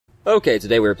Okay,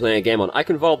 today we're playing a game on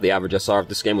Eichenwald. The average SR of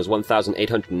this game was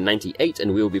 1,898,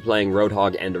 and we will be playing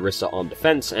Roadhog and Orisa on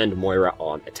defense, and Moira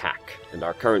on attack. And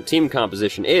our current team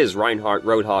composition is Reinhardt,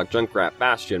 Roadhog, Junkrat,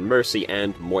 Bastion, Mercy,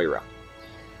 and Moira.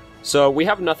 So we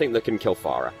have nothing that can kill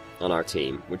Pharah on our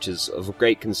team, which is of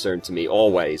great concern to me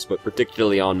always, but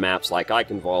particularly on maps like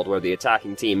Eichenwald, where the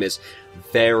attacking team is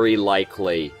very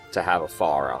likely to have a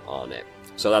Pharah on it.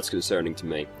 So that's concerning to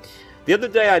me. The other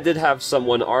day I did have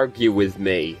someone argue with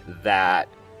me that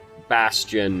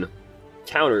Bastion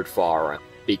countered Pharah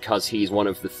because he's one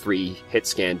of the 3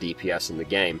 hit-scan DPS in the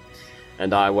game.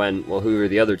 And I went, well, who are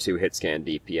the other 2 hit-scan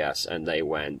DPS? And they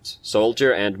went,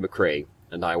 Soldier and McCree.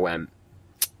 And I went,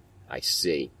 I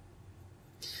see.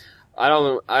 I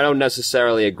don't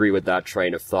necessarily agree with that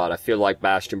train of thought. I feel like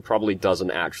Bastion probably doesn't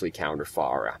actually counter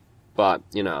Pharah. But,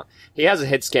 you know, he has a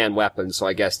hit-scan weapon, so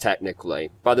I guess technically.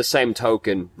 By the same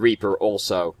token, Reaper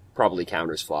also probably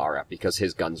counters Pharah, because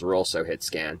his guns are also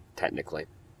hit-scan, technically.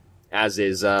 As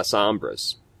is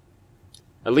Sombra's.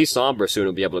 At least Sombra soon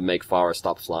will be able to make Pharah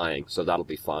stop flying, so that'll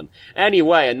be fun.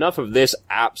 Anyway, enough of this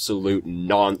absolute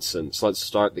nonsense. Let's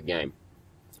start the game.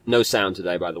 No sound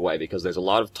today, by the way, because there's a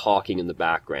lot of talking in the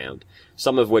background,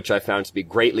 some of which I found to be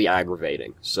greatly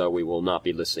aggravating, so we will not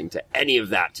be listening to any of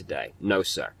that today. No,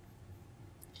 sir.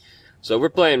 So we're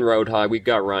playing Roadhog. We've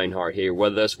got Reinhardt here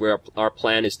with us. Our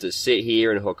plan is to sit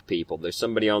here and hook people. There's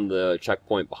somebody on the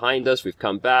checkpoint behind us. We've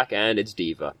come back, and it's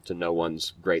D.Va, to no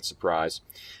one's great surprise.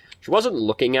 She wasn't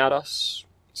looking at us,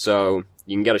 so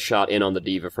you can get a shot in on the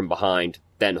D.Va from behind,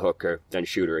 then hook her, then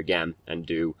shoot her again, and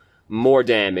do more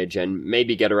damage, and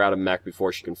maybe get her out of mech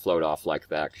before she can float off like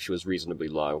that, because she was reasonably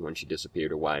low when she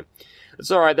disappeared away.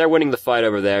 It's alright, they're winning the fight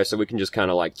over there, so we can just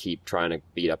kind of like keep trying to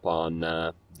beat up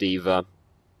on D.Va.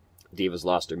 D.Va's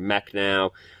lost her mech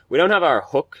now. We don't have our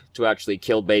hook to actually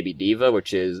kill baby D.Va,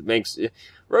 which makes...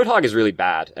 Roadhog is really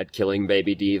bad at killing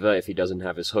baby D.Va if he doesn't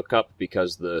have his hook up,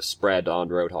 because the spread on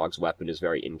Roadhog's weapon is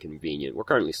very inconvenient. We're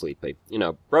currently sleepy. You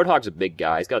know, Roadhog's a big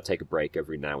guy. He's got to take a break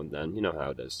every now and then. You know how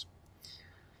it is.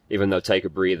 Even though take a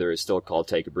breather is still called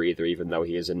take a breather, even though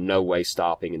he is in no way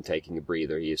stopping and taking a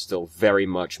breather, he is still very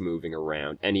much moving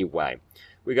around. Anyway,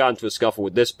 we got into a scuffle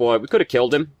with this boy. We could have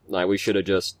killed him. Like, we should have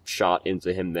just shot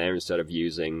into him there instead of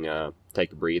using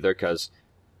take a breather, because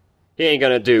he ain't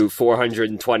gonna do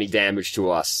 420 damage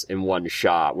to us in one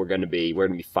shot. We're gonna be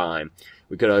fine.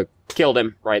 We could have killed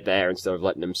him right there instead of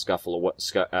letting him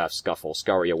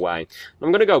scurry away.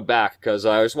 I'm gonna go back, because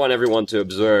I just want everyone to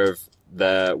observe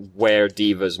where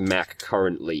D.Va's mech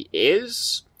currently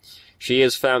is. She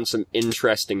has found some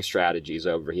interesting strategies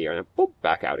over here. And boop,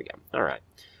 back out again. Alright.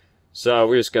 So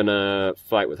we're just gonna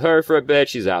fight with her for a bit.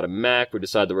 She's out of mech. We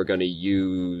decide that we're gonna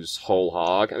use Whole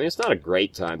Hog. I mean, it's not a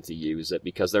great time to use it,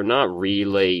 because they're not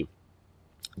really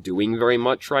doing very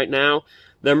much right now.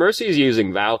 Their Mercy's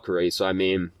using Valkyrie, so I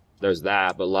mean, there's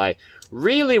that. But, like,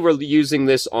 really we're using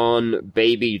this on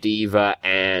baby D.Va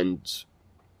and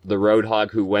the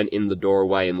Roadhog who went in the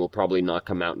doorway and will probably not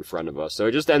come out in front of us. So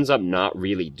it just ends up not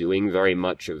really doing very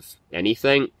much of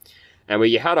anything. And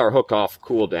we had our hook off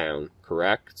cooldown,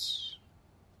 correct?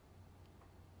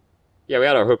 Yeah, we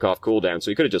had our hook off cooldown, so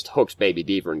we could have just hooked baby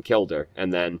D.Va and killed her,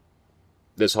 and then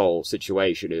this whole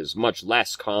situation is much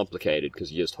less complicated,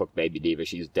 because you just hook baby D.Va,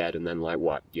 she's dead, and then, like,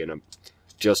 what, you know,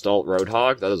 just ult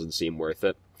Roadhog? That doesn't seem worth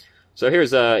it. So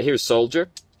here's Soldier.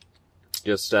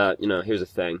 Just, you know, here's a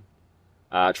thing.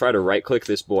 Try to right-click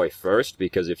this boy first,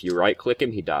 because if you right-click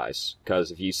him, he dies.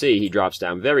 Because if you see, he drops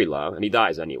down very low, and he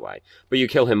dies anyway. But you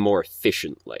kill him more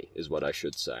efficiently, is what I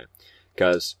should say.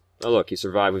 Because, oh look, he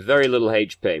survived with very little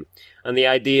HP. And the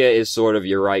idea is sort of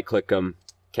you right-click him,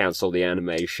 cancel the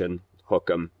animation, hook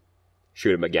him,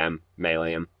 shoot him again,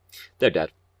 melee him. They're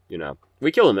dead, you know.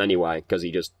 We kill him anyway, because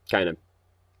he just kind of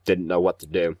didn't know what to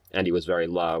do, and he was very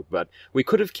low. But we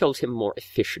could have killed him more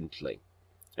efficiently.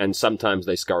 And sometimes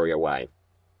they scurry away.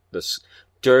 The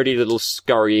dirty little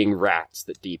scurrying rats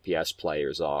that DPS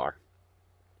players are.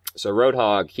 So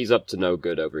Roadhog, he's up to no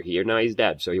good over here. Now he's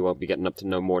dead, so he won't be getting up to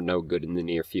no more no good in the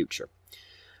near future.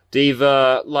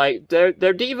 D.Va, like, their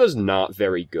D.Va's not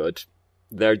very good.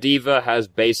 Their D.Va has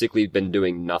basically been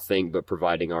doing nothing but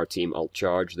providing our team ult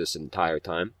charge this entire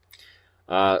time.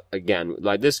 Again,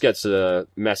 like, this gets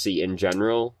messy in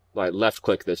general. Like,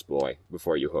 left-click this boy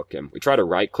before you hook him. We try to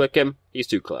right-click him. He's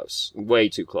too close. Way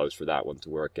too close for that one to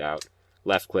work out.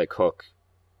 Left-click, hook.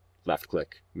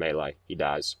 Left-click, melee. He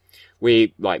dies.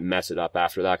 We, like, mess it up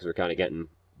after that because we're kind of getting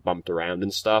bumped around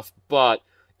and stuff. But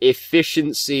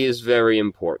efficiency is very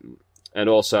important. And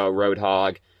also,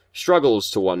 Roadhog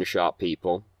struggles to one-shot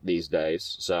people these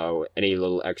days. So any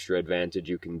little extra advantage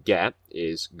you can get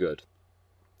is good.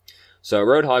 So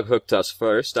Roadhog hooked us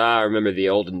first. I remember the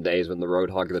olden days when the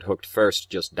Roadhog that hooked first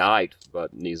just died, but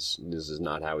this is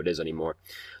not how it is anymore.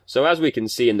 So as we can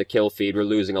see in the kill feed, we're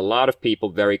losing a lot of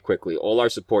people very quickly. All our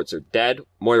supports are dead.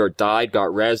 Moira died, got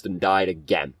rezzed, and died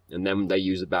again. And then they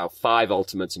used about 5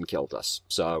 ultimates and killed us.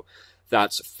 So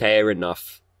that's fair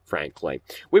enough, frankly.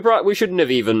 We shouldn't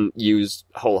have even used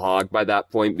Whole Hog by that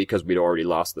point because we'd already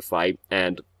lost the fight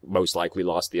and most likely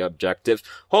lost the objective.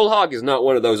 Whole Hog is not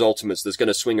one of those ultimates that's going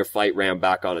to swing a fight round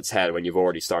back on its head when you've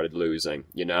already started losing,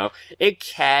 you know? It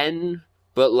can,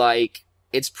 but like,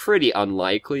 it's pretty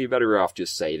unlikely. You're better off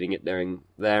just saving it during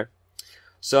there.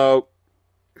 So,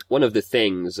 one of the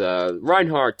things,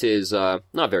 Reinhardt is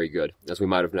not very good, as we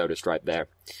might have noticed right there.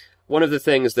 One of the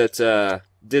things that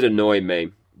did annoy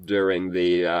me during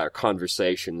the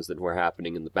conversations that were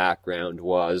happening in the background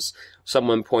was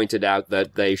someone pointed out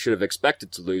that they should have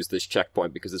expected to lose this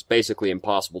checkpoint because it's basically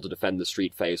impossible to defend the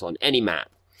street phase on any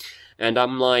map. And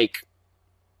I'm like,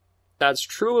 that's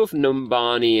true of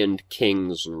Numbani and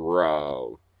King's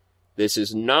Row. This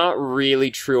is not really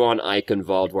true on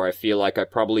Eichenwald, where I feel like I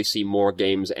probably see more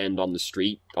games end on the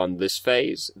street on this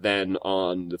phase than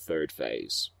on the third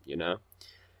phase, you know?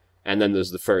 And then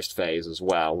there's the first phase as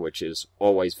well, which is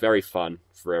always very fun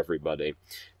for everybody.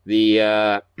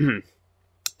 The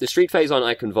the street phase on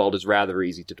Eichenwald is rather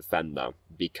easy to defend, though,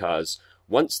 because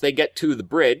once they get to the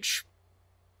bridge,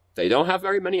 they don't have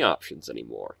very many options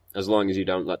anymore, as long as you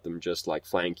don't let them just, like,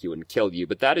 flank you and kill you.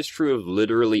 But that is true of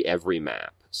literally every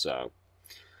map, so...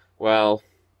 Well...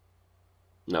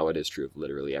 No, it is true of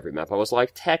literally every map. I was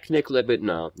like, technically, but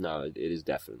no, it is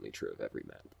definitely true of every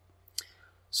map.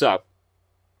 So,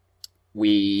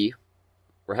 we're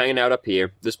hanging out up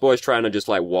here. This boy's trying to just,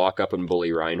 like, walk up and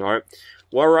bully Reinhardt.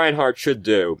 What Reinhardt should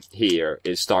do here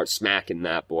is start smacking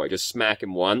that boy. Just smack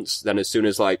him once, then as soon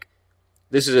as, like...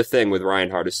 This is a thing with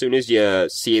Reinhardt. As soon as you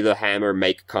see the hammer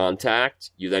make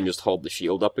contact, you then just hold the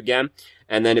shield up again.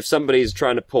 And then if somebody's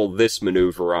trying to pull this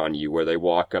maneuver on you, where they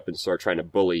walk up and start trying to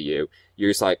bully you,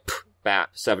 you're just like, bap,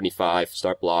 75,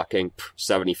 start blocking,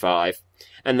 75.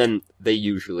 And then they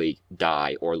usually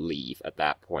die or leave at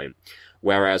that point.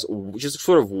 Whereas just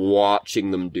sort of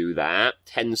watching them do that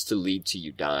tends to lead to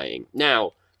you dying.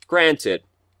 Now, granted,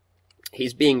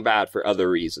 he's being bad for other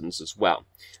reasons as well.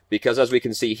 Because as we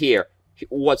can see here,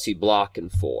 what's he blocking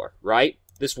for, right?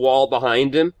 This wall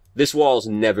behind him, this wall's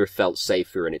never felt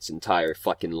safer in its entire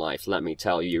fucking life, let me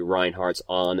tell you. Reinhardt's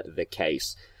on the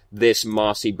case. This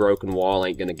mossy broken wall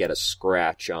ain't gonna get a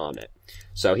scratch on it.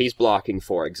 So he's blocking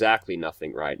for exactly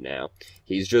nothing right now.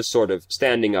 He's just sort of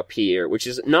standing up here, which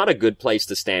is not a good place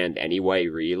to stand anyway,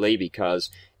 really,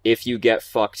 because if you get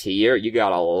fucked here, you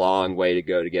got a long way to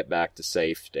go to get back to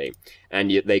safety.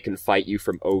 And they can fight you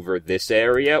from over this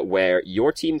area where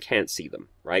your team can't see them,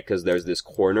 right? Because there's this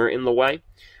corner in the way.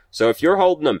 So if you're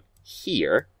holding them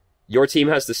here, your team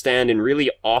has to stand in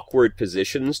really awkward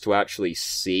positions to actually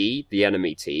see the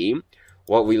enemy team.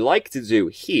 What we like to do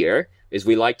here is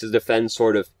we like to defend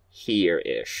sort of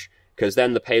here-ish, because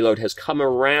then the payload has come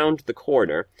around the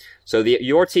corner, so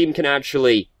your team can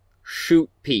actually shoot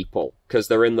people, because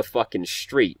they're in the fucking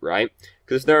street, right?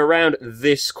 Because if they're around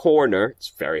this corner, it's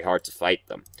very hard to fight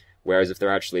them. Whereas if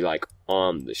they're actually, like,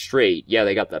 on the street, yeah,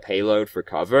 they got the payload for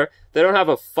cover. They don't have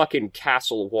a fucking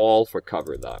castle wall for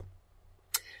cover, though.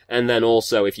 And then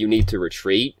also, if you need to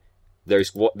retreat,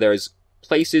 there's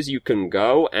places you can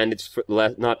go, and it's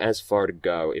not as far to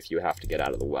go if you have to get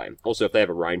out of the way. Also, if they have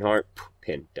a Reinhardt,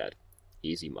 pin, dead.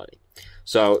 Easy money.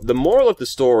 So, the moral of the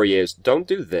story is, don't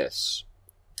do this.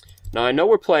 Now, I know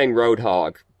we're playing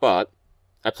Roadhog, but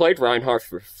I played Reinhardt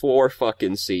for 4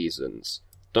 fucking seasons.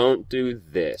 Don't do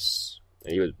this.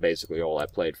 And he was basically all I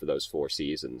played for those 4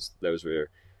 seasons. Those were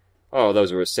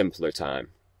a simpler time.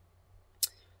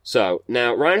 So,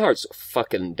 now, Reinhardt's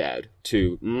fucking dead,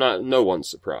 to no one's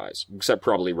surprise, except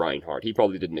probably Reinhardt. He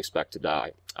probably didn't expect to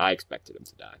die. I expected him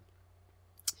to die.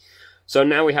 So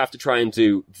now we have to try and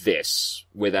do this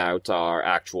without our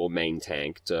actual main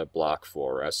tank to block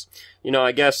for us. You know,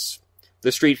 I guess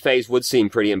the street phase would seem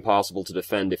pretty impossible to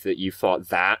defend if you thought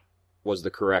that was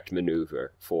the correct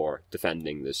maneuver for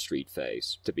defending this street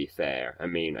phase, to be fair. I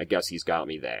mean, I guess he's got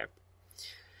me there.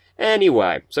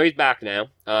 Anyway, so he's back now.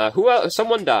 Who else?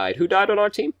 Someone died. Who died on our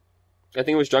team? I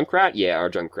think it was Junkrat? Yeah, our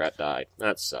Junkrat died.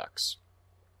 That sucks.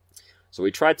 So we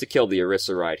tried to kill the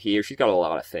Orisa right here. She's got a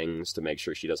lot of things to make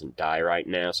sure she doesn't die right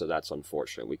now, so that's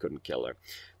unfortunate. We couldn't kill her.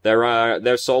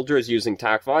 Their soldier is using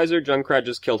tac visor. Junkrat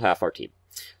just killed half our team.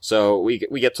 So we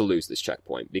get to lose this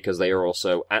checkpoint, because they are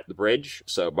also at the bridge,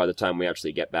 so by the time we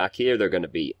actually get back here, they're going to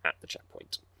be at the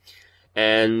checkpoint.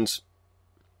 And,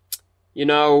 you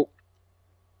know,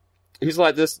 He's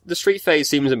like, the street phase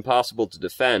seems impossible to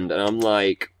defend, and I'm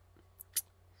like,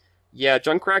 yeah,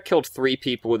 Junkrat killed 3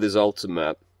 people with his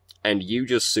ultimate, and you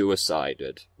just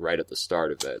suicided right at the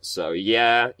start of it. So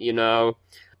yeah, you know,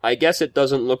 I guess it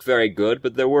doesn't look very good,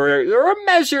 but there are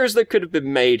measures that could have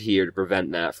been made here to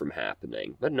prevent that from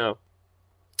happening. But no.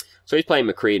 So he's playing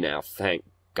McCree now, thank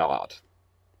God.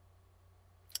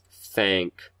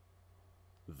 Thank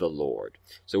the Lord.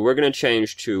 So we're going to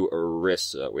change to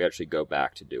Orisa. We actually go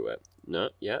back to do it. No,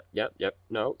 yep,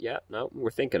 no,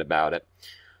 we're thinking about it.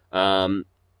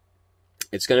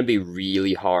 It's going to be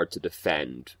really hard to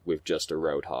defend with just a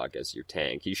Roadhog as your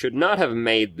tank. You should not have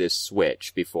made this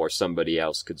switch before somebody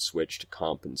else could switch to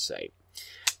compensate.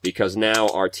 Because now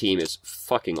our team is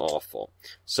fucking awful.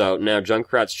 So now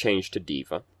Junkrat's changed to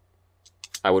Diva.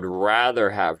 I would rather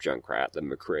have Junkrat than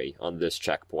McCree on this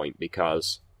checkpoint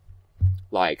because,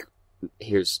 like,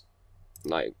 here's,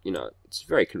 like, you know, it's a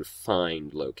very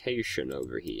confined location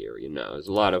over here, you know. There's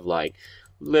a lot of, like,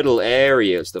 little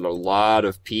areas that a lot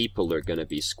of people are going to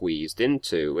be squeezed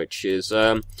into, which is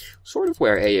sort of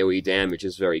where AoE damage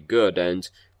is very good, and,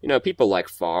 you know, people like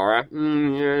Farah,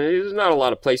 there's not a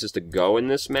lot of places to go in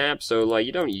this map, so, like,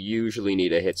 you don't usually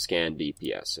need a hit scan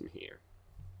DPS in here.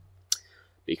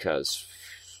 Because,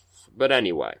 but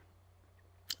anyway,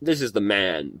 this is the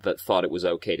man that thought it was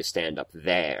okay to stand up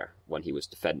there when he was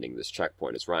defending this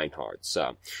checkpoint as Reinhardt.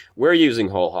 So, we're using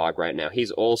Whole Hog right now.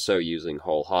 He's also using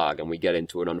Whole Hog, and we get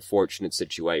into an unfortunate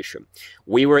situation.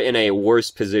 We were in a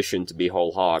worse position to be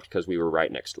Whole Hog because we were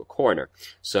right next to a corner.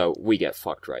 So, we get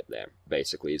fucked right there,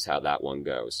 basically, is how that one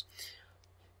goes.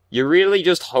 You really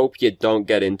just hope you don't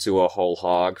get into a Whole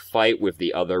Hog fight with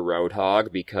the other Roadhog,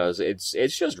 because it's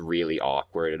just really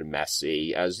awkward and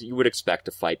messy, as you would expect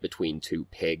a fight between 2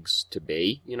 pigs to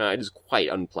be. You know, it is quite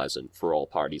unpleasant for all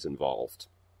parties involved.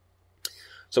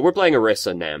 So we're playing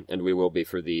Orisa now, and we will be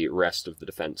for the rest of the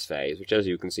defense phase, which as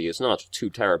you can see is not too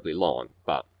terribly long,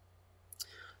 but...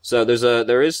 So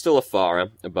there is still a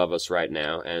Farah above us right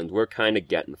now, and we're kind of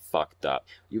getting fucked up.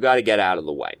 You gotta get out of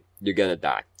the way. You're gonna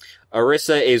die.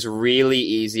 Orisa is really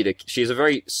easy to... She's a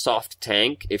very soft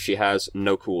tank if she has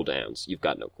no cooldowns. You've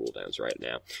got no cooldowns right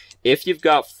now. If you've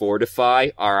got Fortify,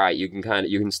 alright, you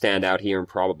can stand out here and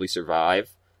probably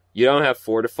survive. You don't have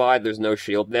Fortify, there's no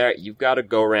shield there. You've got to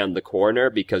go around the corner,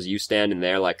 because you standing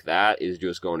there like that is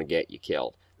just going to get you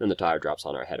killed. Then the tire drops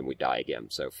on our head and we die again,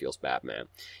 so it feels bad, man.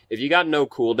 If you got no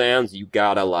cooldowns, you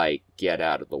gotta, like, get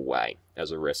out of the way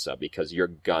as Orisa, because you're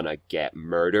gonna get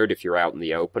murdered if you're out in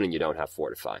the open and you don't have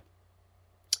Fortify.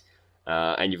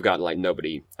 And you've got, like,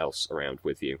 nobody else around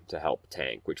with you to help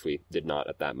tank, which we did not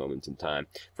at that moment in time.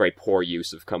 Very poor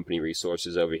use of company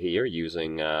resources over here,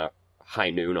 using High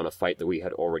Noon on a fight that we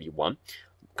had already won.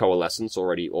 Coalescence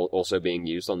already also being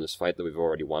used on this fight that we've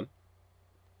already won.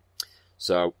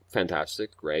 So,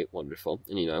 fantastic, great, wonderful.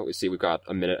 And, you know, we see we've got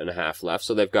a minute and a half left,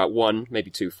 so they've got 1,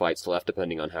 maybe 2 fights left,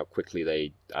 depending on how quickly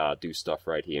they do stuff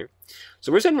right here.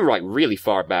 So we're sitting, like, really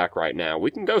far back right now.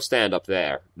 We can go stand up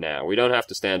there now. We don't have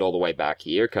to stand all the way back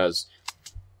here, because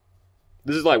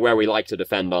this is, like, where we like to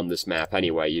defend on this map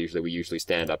anyway. We usually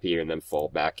stand up here and then fall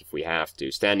back if we have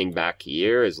to. Standing back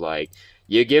here is, like,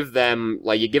 you give them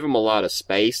a lot of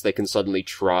space, they can suddenly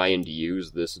try and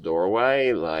use this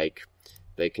doorway, like...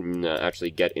 They can actually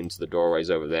get into the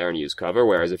doorways over there and use cover,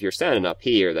 whereas if you're standing up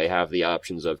here, they have the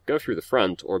options of go through the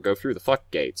front or go through the fuck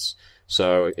gates.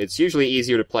 So it's usually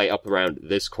easier to play up around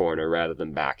this corner rather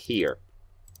than back here.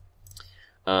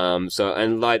 And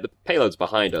like, the payload's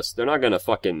behind us, they're not gonna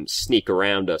fucking sneak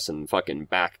around us and fucking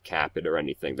back cap it or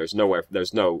anything. There's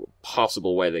no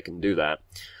possible way they can do that.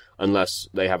 Unless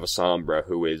they have a Sombra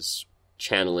who is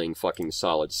channeling fucking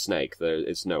Solid Snake.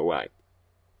 It's no way.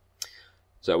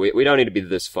 So we don't need to be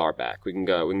this far back. We can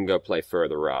go play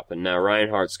further up. And now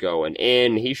Reinhardt's going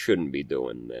in. He shouldn't be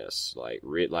doing this.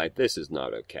 Like this is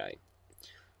not okay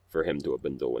for him to have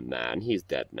been doing that. And he's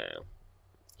dead now.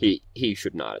 He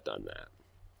should not have done that.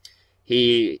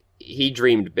 He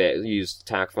dreamed big. He used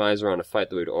attack visor on a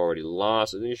fight that we'd already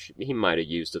lost. He might have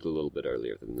used it a little bit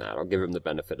earlier than that. I'll give him the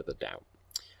benefit of the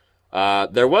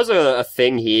doubt. There was a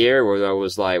thing here where I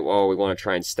was like, oh, we want to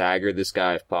try and stagger this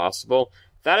guy if possible.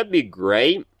 That'd be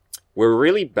great. We're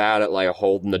really bad at, like,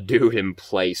 holding the dude in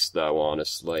place, though,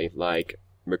 honestly. Like,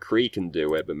 McCree can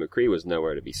do it, but McCree was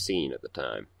nowhere to be seen at the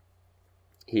time.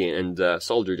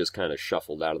 Soldier just kind of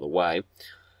shuffled out of the way.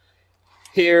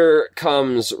 Here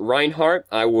comes Reinhardt.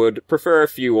 I would prefer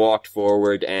if you walked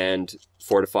forward and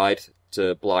fortified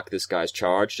to block this guy's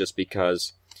charge, just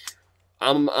because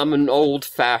I'm an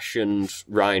old-fashioned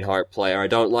Reinhardt player. I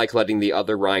don't like letting the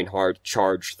other Reinhardt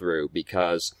charge through,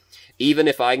 because even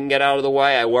if I can get out of the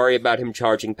way, I worry about him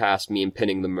charging past me and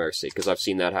pinning the Mercy, because I've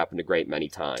seen that happen a great many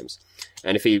times.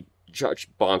 And if he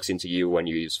bonks into you when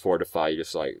you use Fortify, you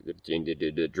just, like,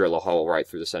 drill a hole right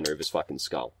through the center of his fucking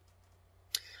skull.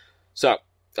 So,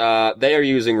 they are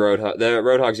using Roadhog.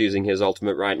 Roadhog's using his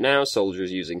ultimate right now.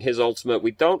 Soldier's using his ultimate.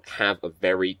 We don't have a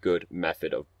very good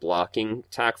method of blocking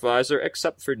Attack Visor,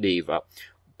 except for D.Va.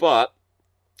 But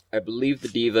I believe the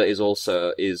D.Va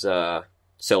is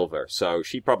silver, so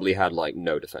she probably had, like,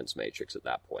 no defense matrix at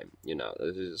that point, you know.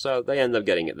 So they end up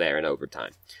getting it there in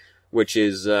overtime, which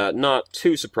is not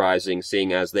too surprising,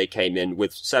 seeing as they came in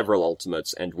with several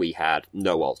ultimates and we had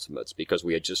no ultimates, because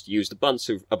we had just used a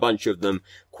bunch of them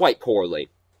quite poorly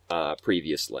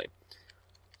previously.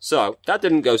 So, that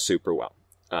didn't go super well.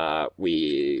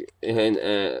 This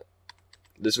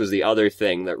was the other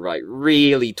thing that,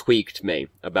 really tweaked me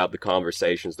about the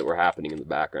conversations that were happening in the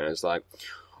background. It's like,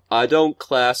 I don't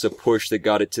class a push that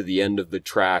got it to the end of the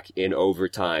track in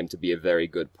overtime to be a very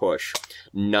good push.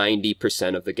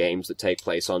 90% of the games that take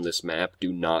place on this map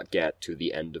do not get to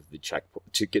the end of the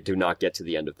do not get to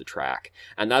the end of the track.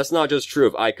 And that's not just true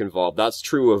of Eichenwald, that's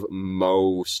true of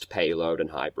most payload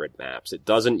and hybrid maps. It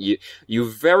doesn't, you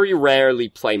very rarely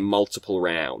play multiple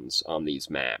rounds on these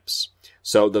maps.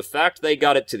 So the fact they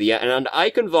got it to the end, and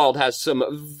Eichenwald has some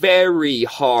very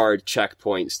hard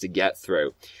checkpoints to get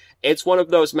through. It's one of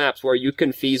those maps where you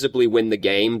can feasibly win the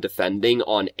game defending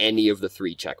on any of the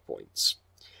 3 checkpoints.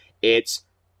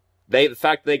 The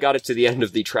fact they got it to the end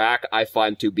of the track, I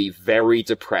find to be very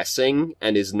depressing,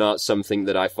 and is not something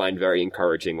that I find very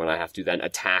encouraging when I have to then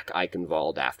attack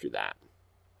Eichenwald after that.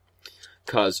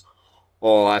 'Cause,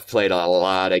 I've played a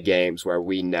lot of games where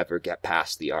we never get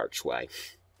past the archway.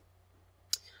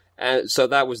 And so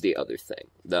that was the other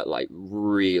thing that,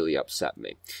 really upset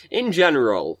me. In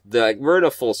general, we're in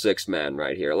a full 6-man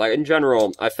right here. In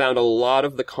general, I found a lot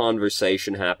of the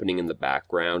conversation happening in the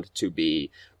background to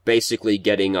be basically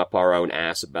getting up our own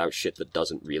ass about shit that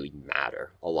doesn't really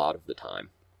matter a lot of the time.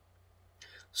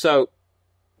 So,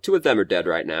 2 of them are dead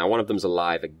right now. One of them's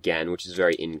alive again, which is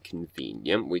very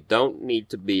inconvenient. We don't need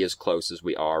to be as close as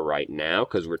we are right now,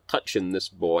 because we're touching this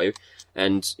boy.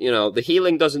 And, the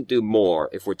healing doesn't do more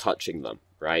if we're touching them,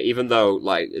 right? Even though,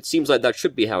 it seems like that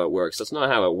should be how it works. That's not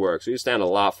how it works. We stand a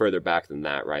lot further back than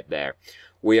that right there.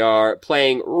 We are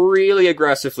playing really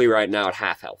aggressively right now at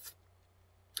half health.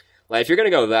 If you're gonna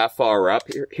go that far up,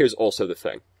 here's also the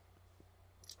thing.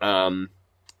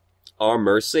 Our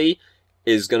Mercy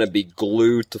is going to be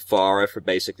glued to Farah for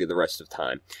basically the rest of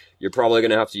time. You're probably going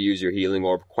to have to use your healing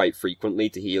orb quite frequently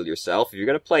to heal yourself. If you're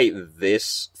going to play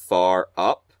this far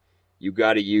up, you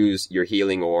got to use your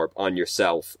healing orb on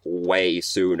yourself way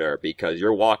sooner, because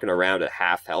you're walking around at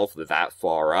half health that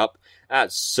far up.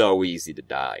 That's so easy to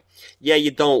die. Yeah,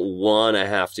 you don't want to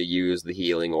have to use the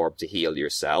healing orb to heal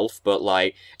yourself, but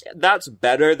that's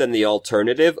better than the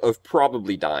alternative of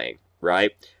probably dying,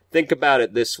 right? Think about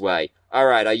it this way.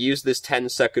 Alright, I use this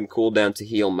 10-second cooldown to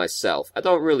heal myself. I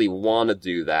don't really want to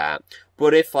do that.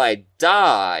 But if I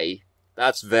die,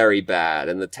 that's very bad.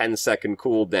 And the 10-second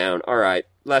cooldown, alright,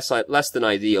 less than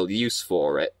ideal use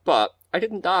for it. But I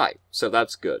didn't die, so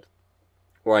that's good.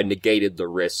 Or I negated the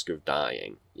risk of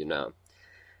dying,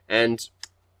 And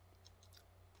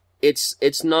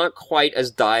it's not quite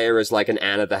as dire as an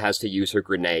Ana that has to use her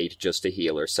grenade just to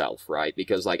heal herself, right?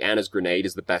 Because Ana's grenade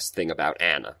is the best thing about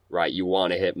Ana, right? You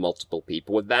want to hit multiple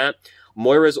people with that.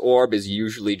 Moira's orb is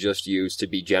usually just used to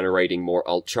be generating more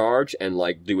ult charge and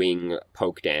doing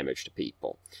poke damage to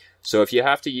people. So if you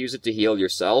have to use it to heal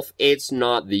yourself, it's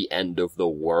not the end of the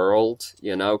world,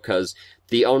 because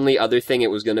the only other thing it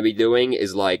was going to be doing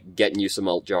is, getting you some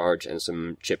ult charge and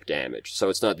some chip damage. So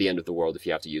it's not the end of the world if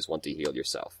you have to use one to heal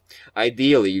yourself.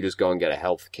 Ideally, you just go and get a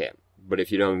health kit. But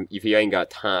if you ain't got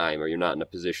time, or you're not in a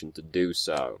position to do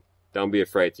so, don't be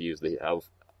afraid to use the health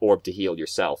orb to heal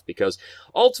yourself, because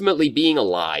ultimately being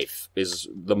alive is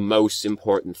the most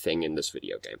important thing in this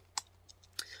video game.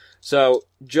 So,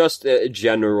 just a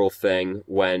general thing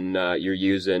when you're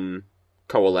using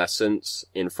Coalescence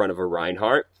in front of a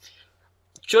Reinhardt,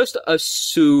 just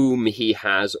assume he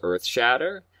has Earth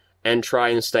Shatter, and try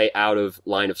and stay out of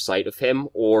line of sight of him,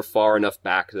 or far enough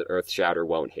back that Earth Shatter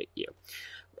won't hit you.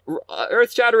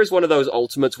 Earth Shatter is one of those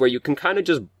ultimates where you can kind of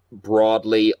just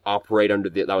broadly operate under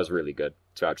the... That was really good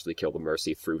to actually kill the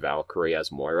Mercy through Valkyrie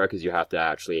as Moira, because you have to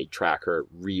actually track her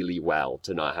really well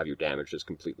to not have your damage just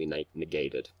completely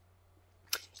negated.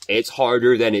 It's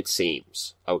harder than it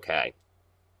seems. Okay.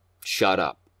 Shut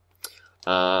up.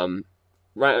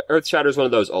 Earth Shatter is one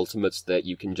of those ultimates that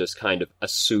you can just kind of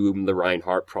assume the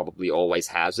Reinhardt probably always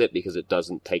has it because it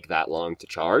doesn't take that long to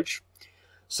charge.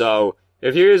 So,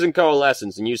 if you're using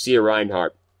Coalescence and you see a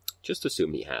Reinhardt, just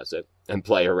assume he has it and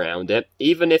play around it.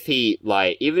 Even if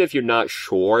you're not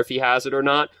sure if he has it or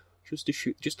not,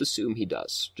 just assume he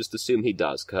does. Just assume he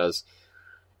does, because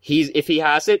if he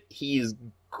has it, he's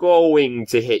going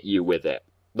to hit you with it.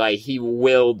 Like, he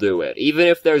will do it. Even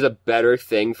if there's a better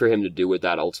thing for him to do with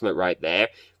that ultimate right there,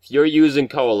 if you're using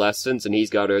Coalescence and he's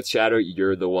got Earth Shatter,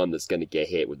 you're the one that's going to get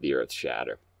hit with the Earth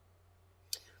Shatter.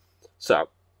 So,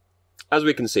 as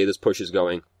we can see, this push is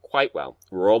going quite well.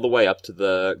 We're all the way up to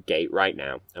the gate right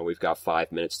now, and we've got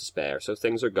 5 minutes to spare, so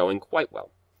things are going quite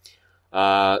well.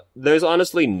 There's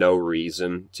honestly no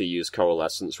reason to use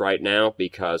Coalescence right now,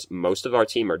 because most of our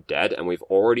team are dead, and we've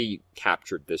already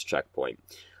captured this checkpoint.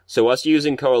 So us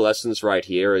using Coalescence right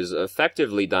here is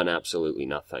effectively done absolutely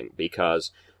nothing,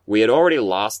 because we had already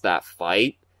lost that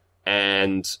fight,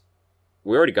 and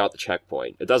we already got the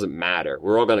checkpoint. It doesn't matter.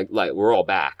 We're all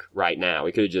back right now.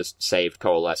 We could have just saved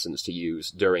Coalescence to use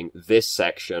during this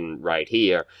section right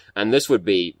here, and this would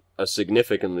be a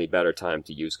significantly better time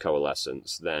to use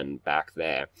Coalescence than back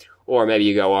there. Or maybe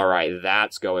you go, alright,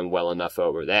 that's going well enough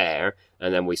over there,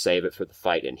 and then we save it for the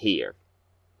fight in here.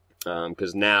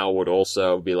 Because now would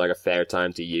also be like a fair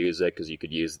time to use it, because you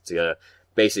could use it to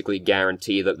basically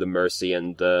guarantee that the Mercy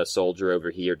and the Soldier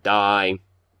over here die.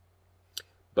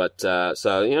 But,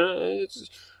 so, you know,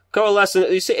 Coalescence,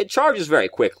 you see, it charges very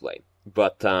quickly,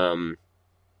 but,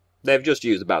 they've just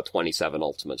used about 27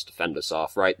 ultimates to fend us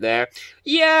off right there.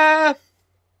 Yeah,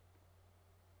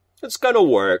 it's gonna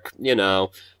work, you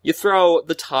know. You throw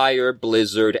the Tire,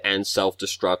 Blizzard, and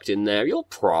Self-Destruct in there, you'll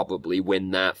probably win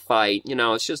that fight. You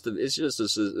know, it's just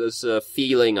a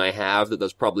feeling I have that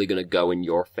that's probably gonna go in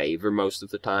your favor most of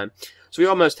the time. So we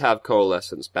almost have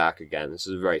Coalescence back again. This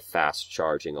is a very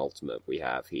fast-charging ultimate we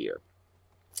have here,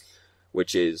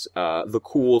 which is the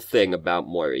cool thing about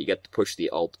Moira. You get to push the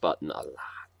ult button a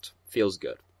lot. Feels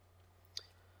good.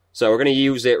 So we're going to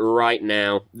use it right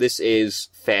now. This is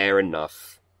fair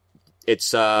enough.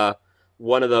 It's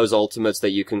one of those ultimates that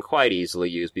you can quite easily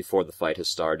use before the fight has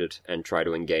started and try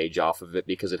to engage off of it,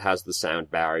 because it has the sound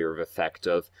barrier of effect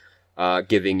of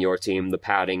giving your team the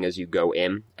padding as you go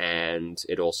in, and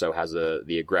it also has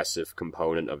the aggressive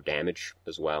component of damage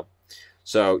as well.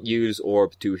 So use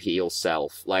Orb to heal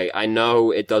self. Like, I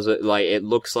know it doesn't, like, it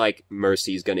looks like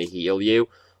Mercy's gonna heal you.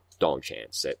 Don't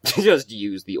chance it. Just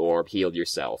use the Orb, heal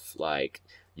yourself. Like,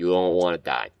 you don't want to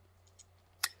die.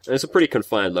 And it's a pretty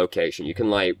confined location. You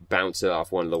can, like, bounce it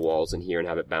off one of the walls in here and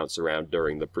have it bounce around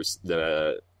during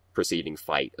the preceding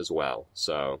fight as well.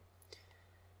 So,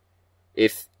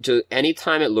 if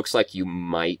anytime it looks like you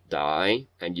might die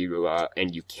and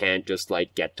you can't just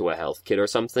like get to a health kit or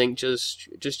something,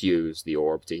 just use the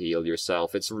Orb to heal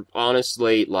yourself. It's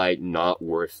honestly like not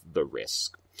worth the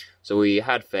risk. So we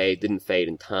had Fade, didn't Fade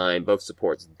in time. Both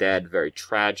supports dead, very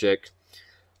tragic.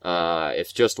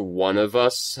 If just one of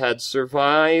us had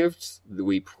survived,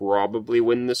 we probably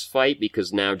win this fight,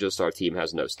 because now just our team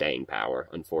has no staying power,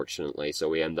 unfortunately. So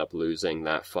we end up losing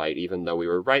that fight, even though we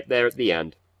were right there at the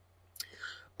end.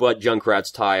 But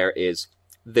Junkrat's Tire is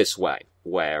this way,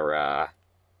 where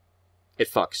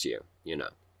it fucks you, you know.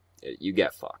 You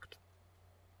get fucked.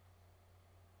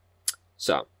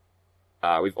 So,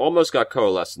 we've almost got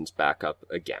Coalescence back up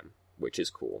again, which is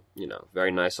cool, you know.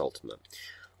 Very nice ultimate.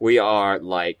 We are,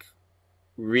 like,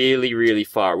 really, really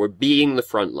far. We're being the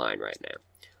front line right now.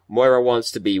 Moira wants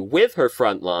to be with her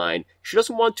front line. She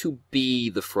doesn't want to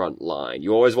be the front line.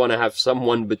 You always want to have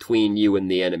someone between you and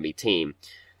the enemy team.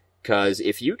 Because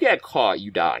if you get caught,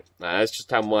 you die. That's just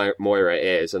how Moira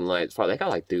is. And, like, they got,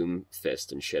 like, Doom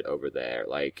Fist and shit over there.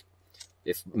 Like,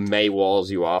 if Mei walls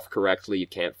you off correctly, you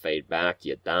can't fade back,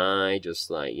 you die.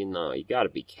 Just, like, you know, you gotta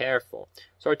be careful.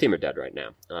 So our team are dead right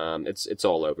now. It's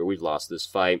all over. We've lost this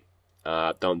fight.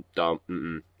 No,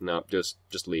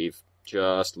 just leave.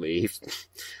 Just leave.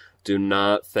 Do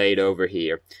not fade over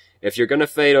here. If you're gonna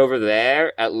fade over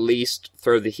there, at least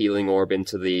throw the healing orb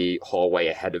into the hallway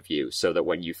ahead of you, so that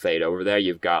when you fade over there,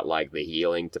 you've got, like, the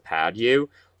healing to pad you.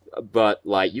 But,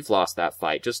 like, you've lost that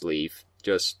fight. Just leave.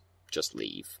 Just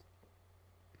leave.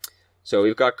 So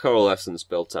we've got Coalescence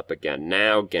built up again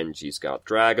now. Genji's got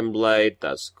Dragon Blade.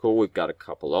 That's cool. We've got a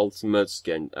couple ultimates.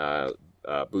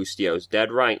 Boostio's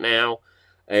dead right now.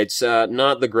 It's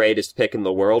not the greatest pick in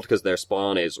the world, because their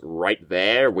spawn is right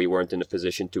there. We weren't in a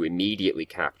position to immediately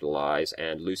capitalize,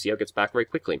 and Lucio gets back very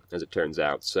quickly, as it turns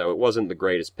out. So it wasn't the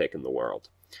greatest pick in the world.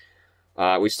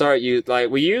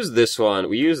 We use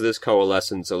this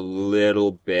Coalescence a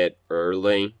little bit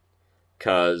early,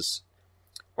 because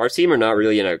our team are not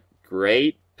really in a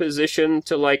great position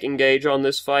to, like, engage on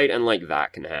this fight, and, like,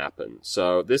 that can happen.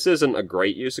 So, this isn't a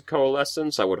great use of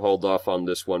Coalescence. I would hold off on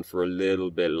this one for a little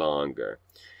bit longer.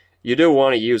 You do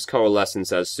want to use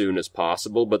Coalescence as soon as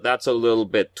possible, but that's a little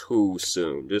bit too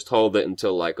soon. Just hold it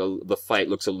until, like, the fight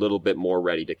looks a little bit more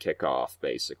ready to kick off,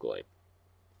 basically.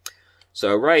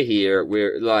 So, right here,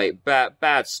 we're, like,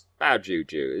 bad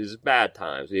juju. It's bad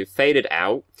times. We've faded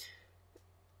out.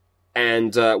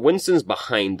 And Winston's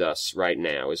behind us right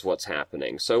now is what's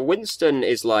happening. So Winston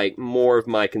is, like, more of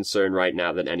my concern right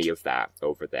now than any of that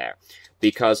over there.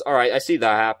 Because, alright, I see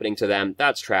that happening to them.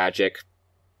 That's tragic.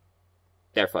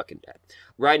 They're fucking dead.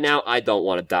 Right now, I don't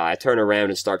want to die. I turn around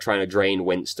and start trying to drain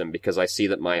Winston because I see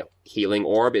that my healing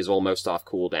orb is almost off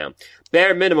cooldown.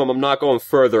 Bare minimum, I'm not going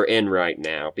further in right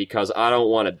now because I don't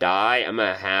want to die. I'm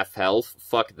at half health.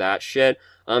 Fuck that shit.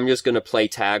 I'm just gonna play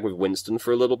tag with Winston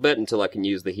for a little bit until I can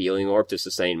use the healing orb to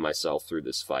sustain myself through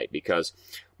this fight, because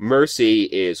Mercy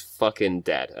is fucking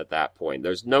dead at that point.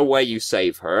 There's no way you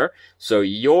save her, so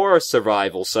your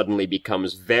survival suddenly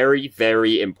becomes very,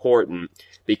 very important,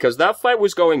 because that fight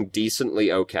was going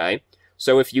decently okay.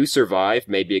 So if you survive,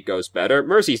 maybe it goes better.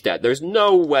 Mercy's dead. There's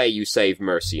no way you save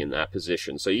Mercy in that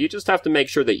position. So you just have to make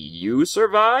sure that you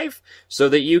survive so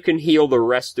that you can heal the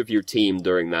rest of your team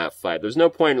during that fight. There's no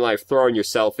point in, like, throwing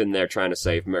yourself in there trying to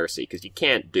save Mercy, because you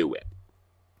can't do it.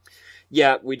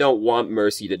 Yeah, we don't want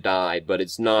Mercy to die, but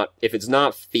if it's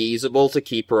not feasible to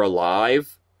keep her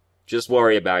alive, just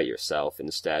worry about yourself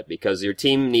instead, because your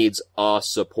team needs a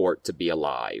support to be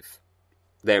alive.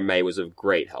 There, May was of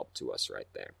great help to us right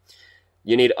there.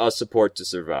 You need a support to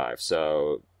survive,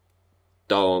 so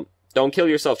don't kill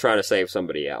yourself trying to save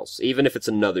somebody else, even if it's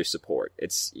another support.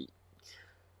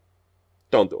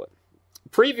 Don't do it.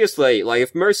 Previously, like,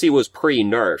 if Mercy was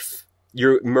pre-nerf,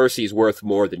 your Mercy's worth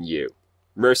more than you.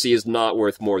 Mercy is not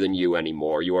worth more than you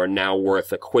anymore. You are now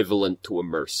worth equivalent to a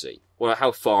Mercy. Well,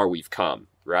 how far we've come,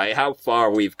 right? How far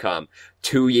we've come.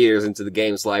 2 years into the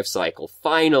game's life cycle.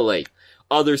 Finally,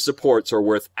 other supports are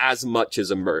worth as much as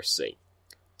a Mercy.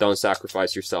 Don't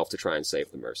sacrifice yourself to try and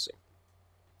save the Mercy.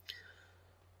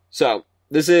 So,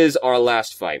 this is our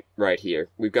last fight right here.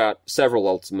 We've got several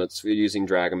ultimates. We're using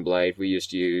Dragon Blade. We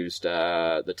just used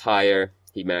the tire.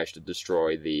 He managed to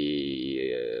destroy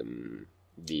the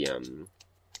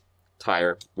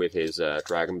tire with his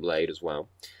Dragon Blade as well.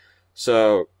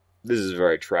 So, this is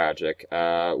very tragic.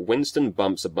 Winston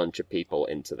bumps a bunch of people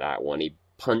into that one. He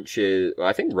punches...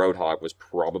 I think Roadhog was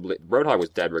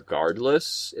dead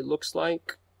regardless, it looks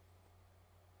like.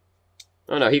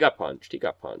 Oh no, he got punched.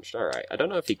 Alright. I don't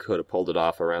know if he could have pulled it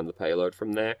off around the payload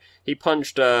from there. He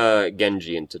punched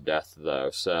Genji into death,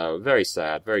 though, so very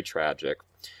sad, very tragic.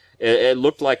 It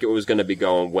looked like it was going to be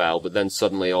going well, but then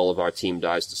suddenly all of our team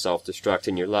dies to self-destruct,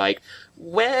 and you're like,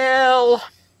 well...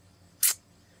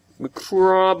 we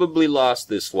probably lost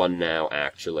this one now,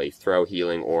 actually. Throw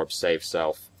healing orb, save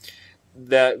self.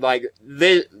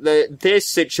 This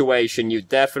situation, you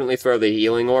definitely throw the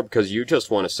healing orb because you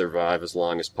just want to survive as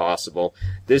long as possible.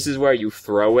 This is where you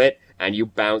throw it and you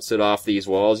bounce it off these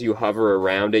walls, you hover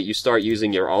around it, you start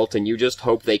using your ult, and you just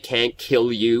hope they can't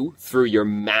kill you through your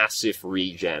massive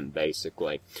regen,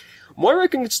 basically. Moira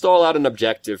can stall out an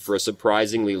objective for a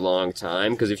surprisingly long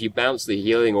time, because if you bounce the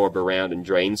healing orb around and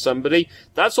drain somebody,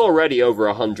 that's already over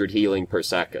 100 healing per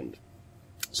second.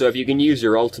 So if you can use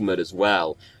your ultimate as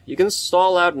well, you can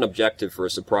stall out an objective for a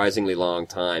surprisingly long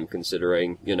time,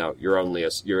 considering, you know, you're only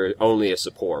a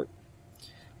support.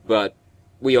 But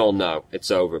we all know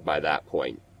it's over by that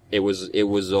point. It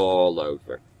was all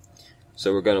over.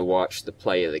 So we're gonna watch the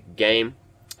play of the game.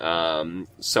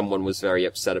 Someone was very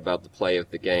upset about the play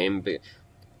of the game.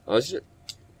 I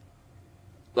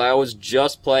was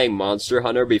just playing Monster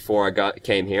Hunter before I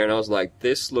came here, and I was like,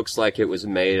 this looks like it was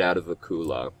made out of a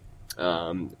culo.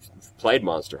 If you've played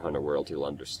Monster Hunter World, you'll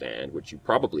understand, which you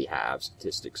probably have,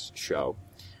 statistics show.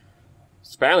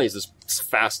 Apparently it's the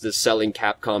fastest selling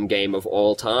Capcom game of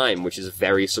all time, which is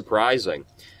very surprising,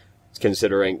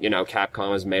 considering, you know,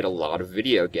 Capcom has made a lot of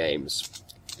video games.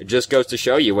 It just goes to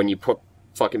show you, when you put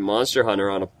fucking Monster Hunter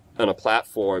on a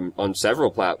platform, on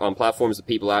platforms that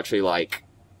people actually, like,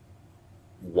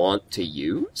 want to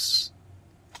use,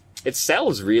 it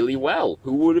sells really well.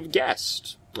 Who would have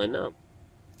guessed? I know.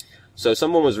 So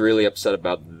someone was really upset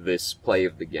about this play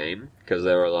of the game, because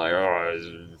they were like, oh,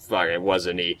 fuck, it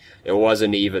wasn't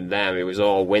even them, it was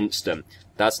all Winston.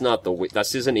 This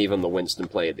isn't even the Winston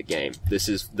play of the game.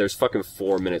 There's fucking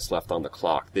 4 minutes left on the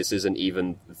clock. This isn't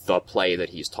even the play that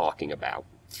he's talking about.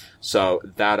 So,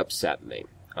 that upset me.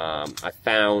 I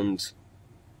found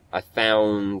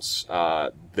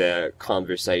the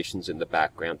conversations in the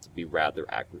background to be rather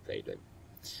aggravating.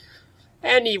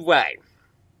 Anyway.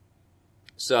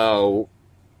 So,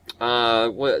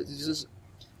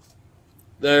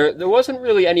 there wasn't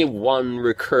really any one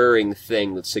recurring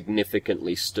thing that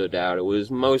significantly stood out. It was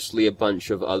mostly a bunch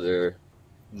of other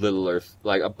littler,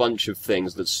 like, a bunch of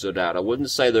things that stood out. I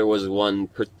wouldn't say there was one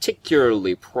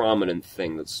particularly prominent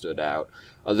thing that stood out,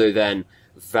 other than,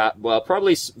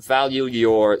 probably value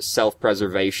your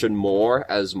self-preservation more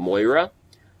as Moira.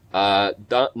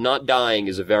 Not dying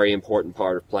is a very important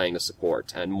part of playing a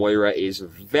support, and Moira is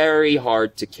very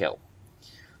hard to kill.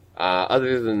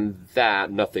 Other than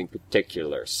that, nothing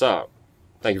particular. So,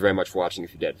 thank you very much for watching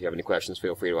if you did. If you have any questions,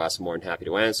 feel free to ask. I'm more than happy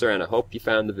to answer, and I hope you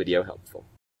found the video helpful.